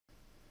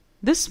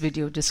This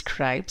video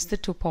describes the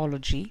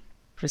topology,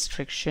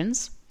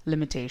 restrictions,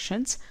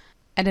 limitations,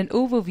 and an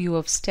overview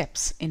of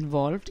steps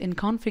involved in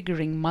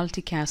configuring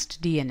Multicast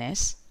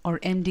DNS or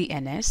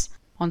mDNS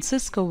on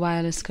Cisco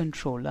Wireless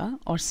Controller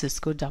or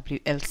Cisco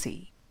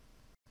WLC.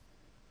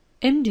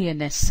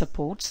 mDNS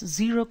supports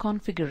zero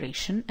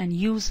configuration and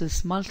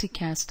uses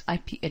multicast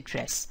IP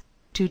address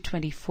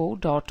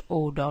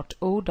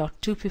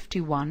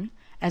 224.0.0.251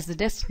 as the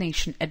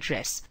destination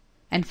address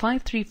and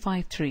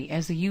 5353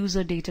 as the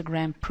user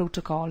datagram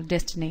protocol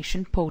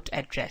destination port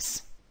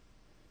address.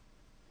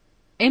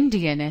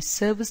 mDNS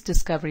Service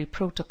Discovery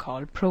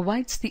Protocol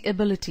provides the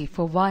ability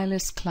for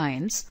wireless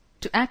clients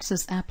to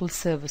access Apple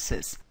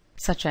services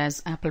such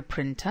as Apple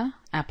Printer,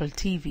 Apple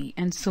TV,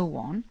 and so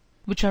on,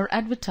 which are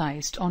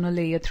advertised on a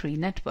Layer 3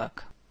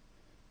 network.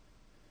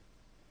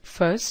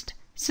 First,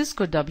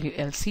 Cisco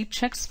WLC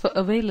checks for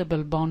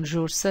available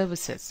Bonjour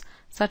services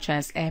such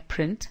as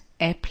AirPrint,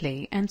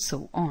 AirPlay, and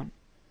so on.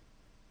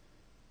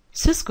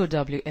 Cisco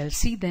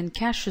WLC then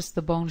caches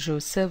the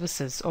Bonjour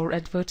services or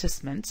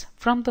advertisements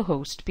from the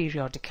host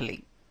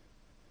periodically.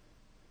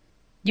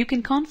 You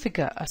can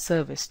configure a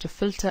service to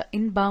filter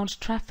inbound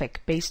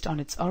traffic based on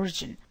its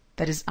origin,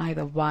 that is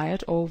either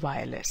wired or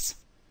wireless.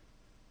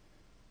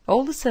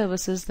 All the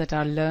services that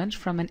are learned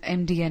from an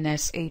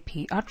mDNS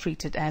AP are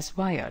treated as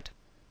wired.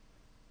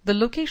 The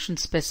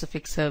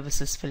location-specific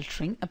services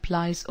filtering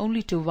applies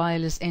only to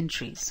wireless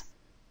entries.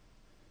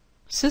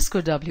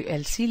 Cisco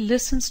WLC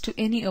listens to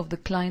any of the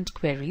client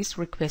queries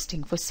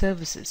requesting for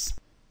services.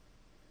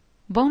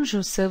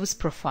 Bonjour Service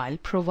Profile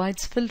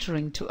provides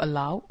filtering to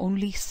allow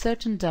only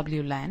certain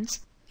WLANs,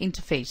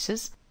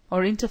 interfaces,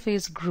 or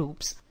interface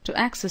groups to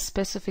access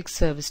specific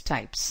service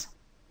types.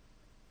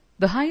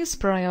 The highest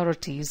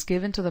priority is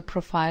given to the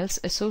profiles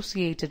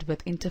associated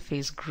with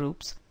interface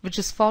groups, which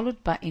is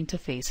followed by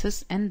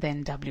interfaces and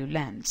then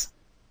WLANs.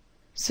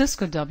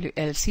 Cisco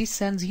WLC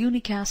sends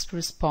unicast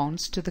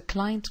response to the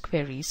client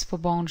queries for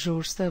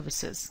Bonjour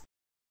services.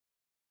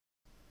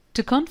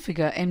 To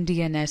configure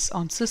mDNS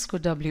on Cisco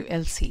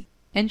WLC,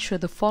 ensure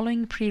the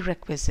following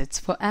prerequisites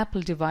for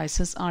Apple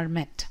devices are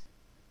met.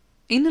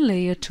 In a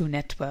Layer 2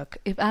 network,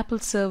 if Apple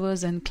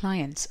servers and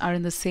clients are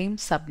in the same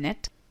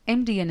subnet,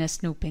 mDNS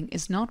snooping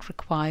is not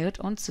required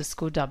on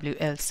Cisco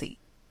WLC.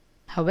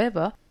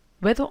 However,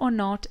 whether or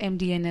not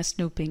mDNS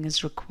snooping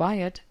is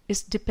required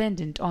is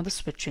dependent on the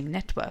switching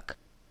network.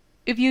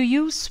 If you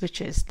use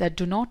switches that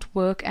do not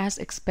work as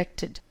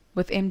expected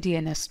with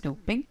mDNS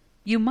snooping,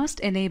 you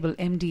must enable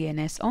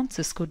mDNS on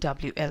Cisco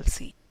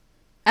WLC.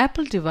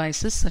 Apple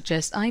devices such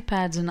as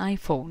iPads and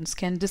iPhones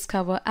can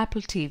discover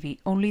Apple TV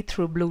only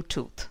through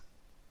Bluetooth.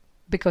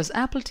 Because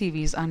Apple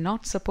TVs are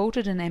not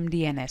supported in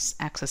mDNS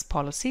access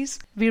policies,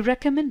 we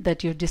recommend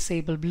that you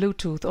disable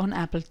Bluetooth on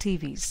Apple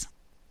TVs.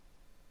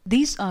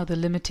 These are the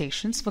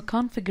limitations for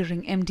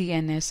configuring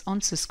mDNS on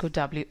Cisco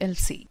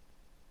WLC.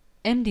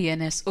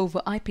 mDNS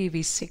over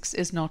IPv6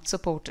 is not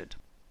supported.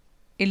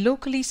 In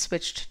locally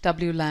switched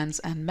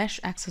WLANs and mesh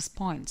access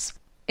points,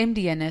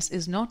 mDNS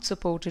is not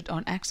supported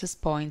on access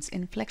points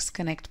in Flex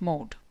Connect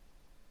mode.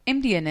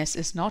 mDNS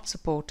is not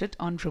supported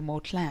on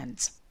remote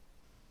LANs.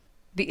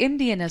 The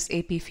mDNS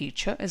AP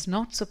feature is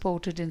not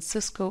supported in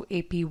Cisco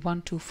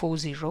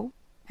AP1240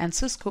 and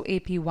Cisco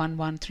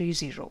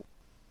AP1130.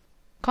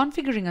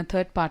 Configuring a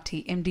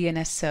third-party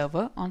mDNS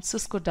server on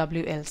Cisco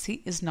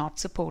WLC is not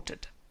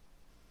supported.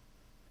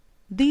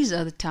 These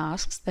are the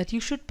tasks that you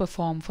should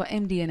perform for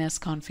mDNS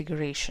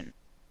configuration.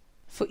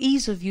 For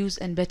ease of use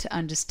and better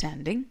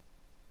understanding,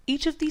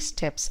 each of these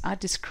steps are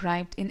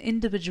described in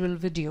individual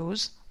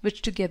videos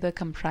which together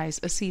comprise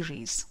a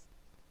series.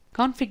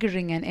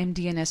 Configuring an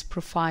mDNS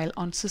profile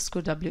on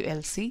Cisco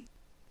WLC,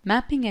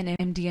 mapping an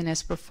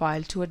mDNS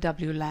profile to a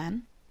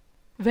WLAN,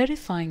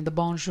 verifying the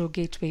Bonjour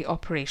gateway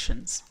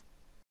operations.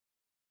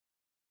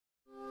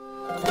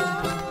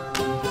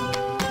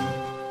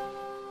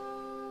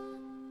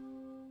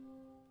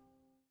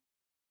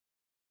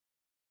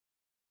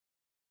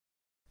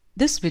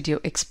 This video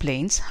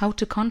explains how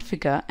to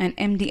configure an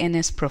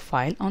mDNS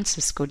profile on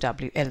Cisco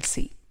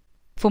WLC.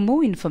 For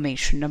more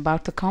information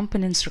about the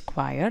components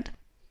required,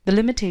 the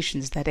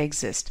limitations that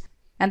exist,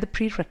 and the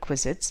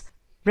prerequisites,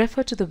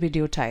 refer to the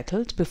video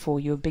titled Before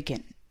You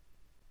Begin.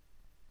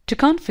 To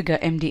configure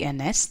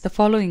mDNS, the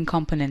following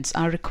components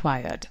are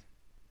required: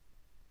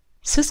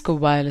 Cisco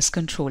Wireless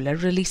Controller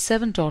Release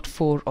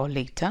 7.4 or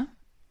later,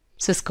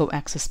 Cisco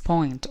Access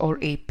Point or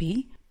AP,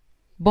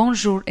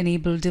 Bonjour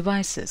enabled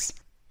devices,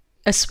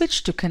 a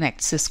switch to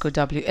connect Cisco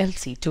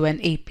WLC to an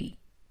AP.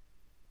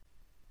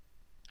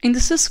 In the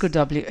Cisco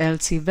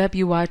WLC Web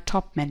UI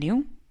top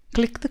menu,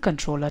 click the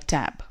Controller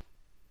tab.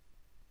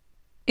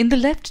 In the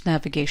left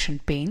navigation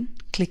pane,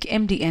 click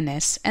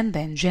mDNS and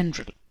then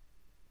General.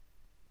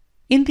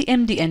 In the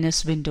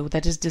mDNS window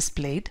that is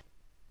displayed,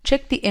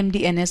 check the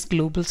mDNS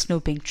Global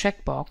Snooping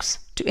checkbox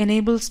to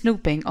enable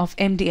snooping of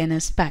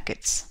mDNS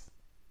packets.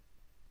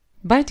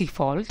 By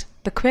default,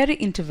 the query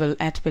interval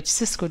at which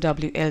Cisco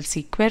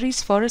WLC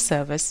queries for a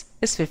service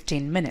is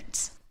 15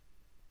 minutes.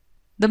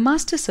 The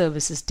Master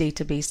Services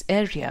Database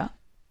area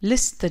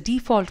lists the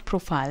default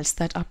profiles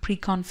that are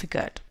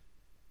pre-configured.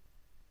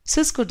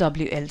 Cisco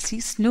WLC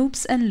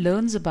snoops and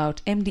learns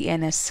about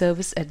mDNS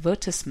service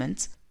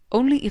advertisements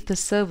only if the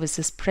service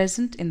is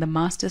present in the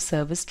master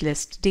service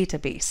list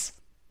database.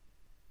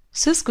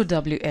 Cisco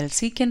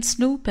WLC can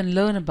snoop and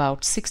learn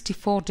about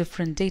 64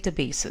 different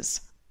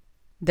databases.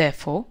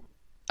 Therefore,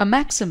 a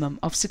maximum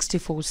of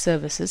 64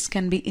 services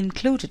can be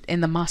included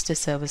in the master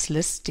service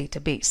list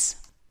database.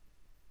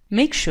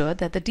 Make sure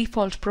that the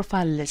default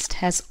profile list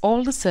has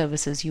all the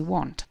services you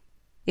want.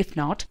 If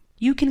not,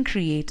 you can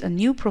create a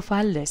new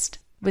profile list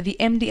with the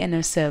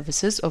mDNS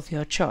services of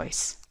your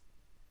choice.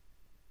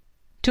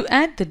 To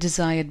add the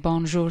desired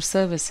Bonjour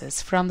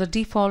services from the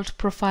default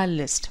profile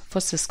list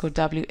for Cisco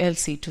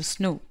WLC to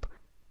snoop,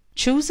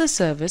 choose a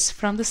service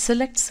from the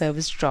Select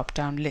Service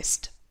drop-down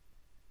list.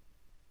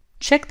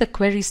 Check the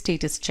Query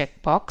Status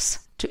checkbox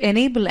to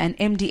enable an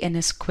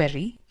mDNS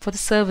query for the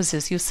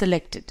services you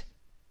selected.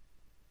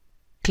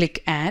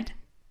 Click Add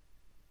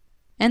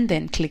and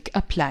then click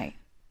Apply.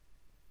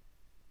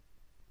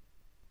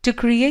 To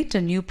create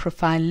a new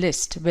profile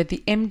list with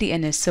the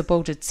mDNS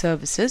supported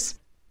services,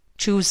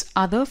 choose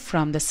Other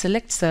from the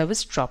Select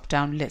Service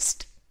drop-down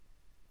list.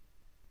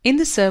 In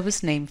the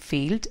service name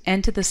field,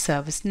 enter the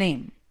service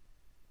name.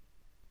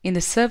 In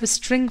the service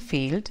string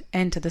field,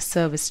 enter the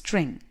service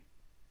string.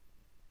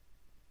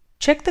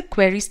 Check the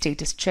Query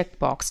Status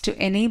checkbox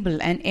to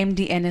enable an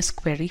mDNS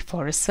query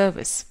for a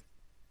service.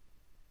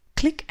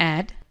 Click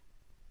Add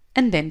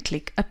and then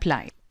click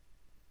Apply.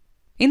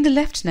 In the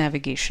left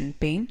navigation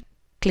pane,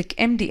 click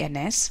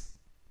mDNS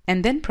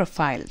and then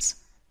Profiles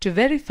to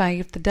verify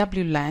if the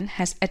WLAN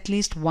has at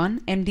least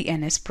one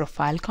mDNS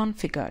profile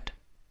configured.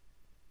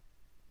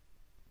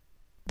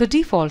 The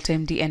default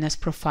mDNS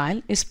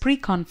profile is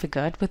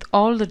pre-configured with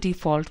all the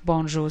default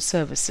Bonjour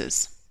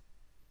services.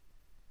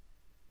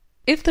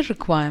 If the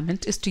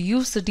requirement is to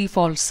use the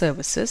default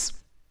services,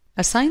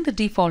 assign the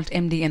default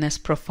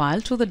mDNS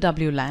profile to the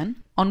WLAN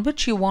on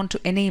which you want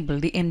to enable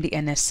the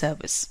mDNS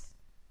service.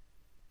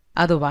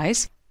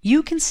 Otherwise,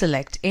 you can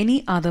select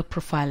any other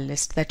profile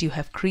list that you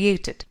have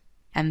created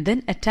and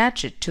then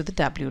attach it to the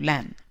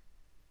WLAN.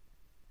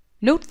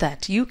 Note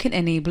that you can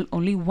enable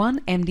only one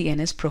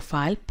mDNS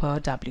profile per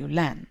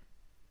WLAN.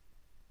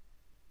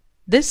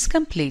 This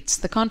completes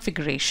the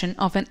configuration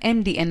of an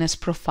mDNS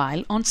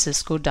profile on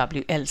Cisco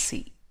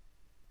WLC.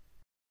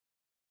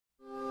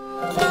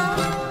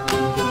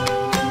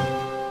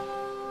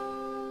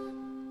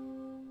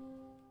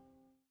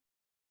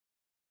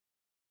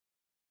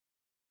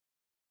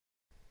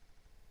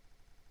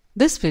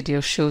 This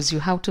video shows you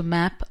how to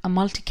map a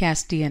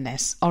multicast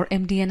DNS or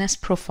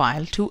mDNS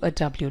profile to a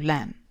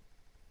WLAN.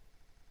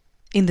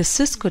 In the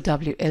Cisco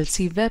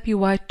WLC Web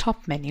UI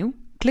top menu,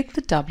 click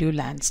the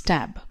WLANs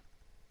tab.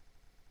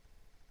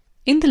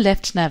 In the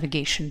left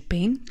navigation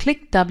pane,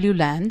 click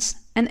WLANs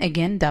and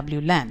again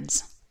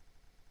WLANs.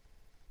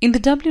 In the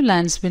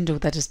WLANs window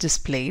that is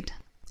displayed,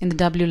 in the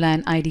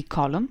WLAN ID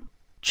column,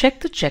 check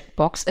the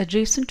checkbox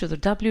adjacent to the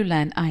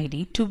WLAN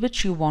ID to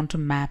which you want to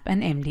map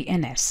an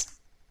mDNS.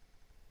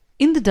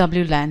 In the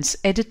WLAN's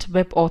Edit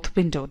Web Auth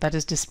window that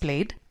is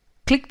displayed,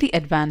 click the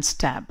Advanced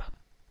tab.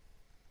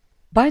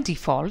 By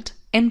default,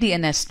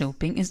 mDNS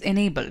snooping is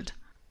enabled.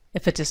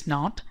 If it is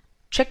not,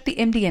 check the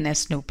mDNS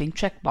snooping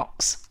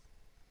checkbox.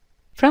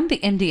 From the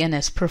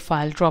mDNS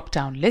profile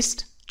drop-down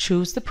list,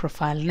 choose the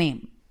profile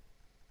name.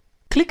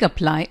 Click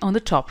Apply on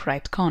the top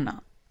right corner.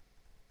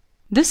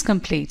 This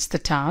completes the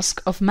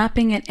task of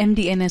mapping an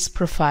mDNS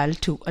profile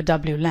to a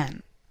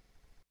WLAN.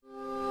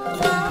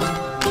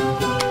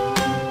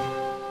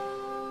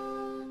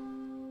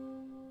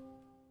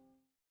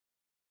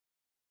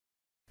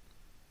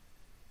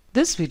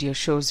 This video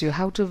shows you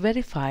how to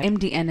verify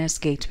mDNS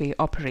gateway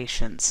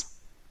operations.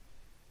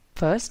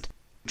 First,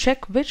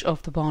 check which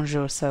of the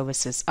Bonjour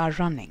services are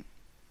running.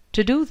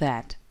 To do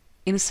that,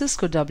 in the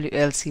Cisco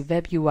WLC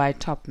Web UI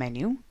top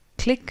menu,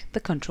 click the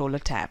Controller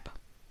tab.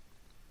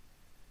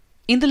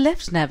 In the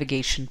left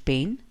navigation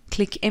pane,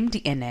 click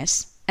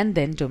mDNS and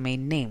then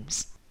Domain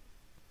Names.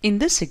 In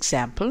this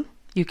example,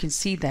 you can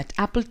see that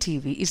Apple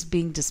TV is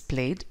being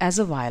displayed as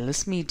a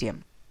wireless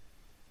medium.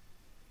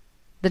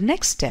 The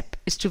next step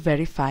is to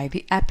verify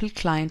the Apple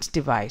client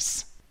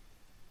device.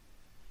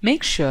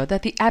 Make sure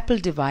that the Apple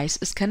device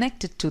is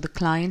connected to the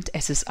client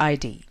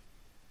SSID.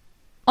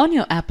 On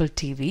your Apple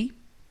TV,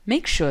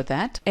 make sure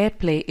that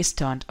AirPlay is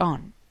turned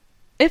on.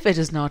 If it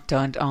is not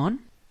turned on,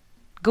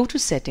 go to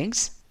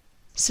Settings,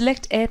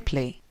 select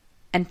AirPlay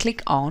and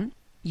click On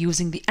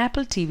using the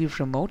Apple TV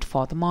remote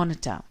for the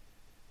monitor.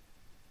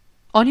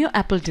 On your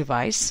Apple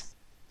device,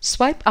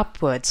 swipe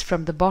upwards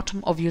from the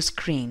bottom of your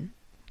screen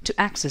to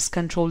access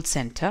Control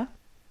Center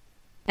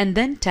and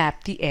then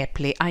tap the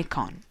AirPlay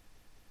icon.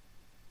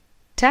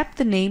 Tap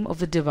the name of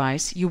the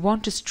device you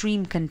want to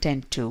stream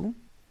content to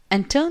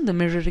and turn the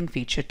mirroring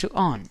feature to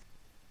on.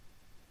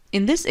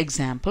 In this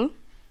example,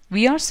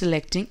 we are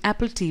selecting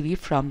Apple TV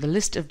from the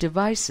list of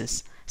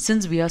devices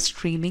since we are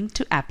streaming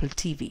to Apple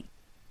TV.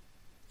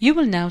 You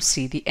will now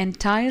see the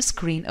entire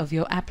screen of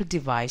your Apple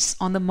device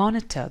on the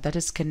monitor that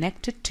is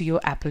connected to your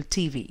Apple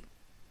TV.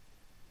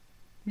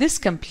 This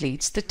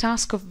completes the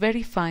task of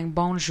verifying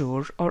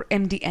Bonjour or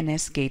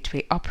mDNS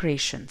gateway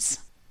operations.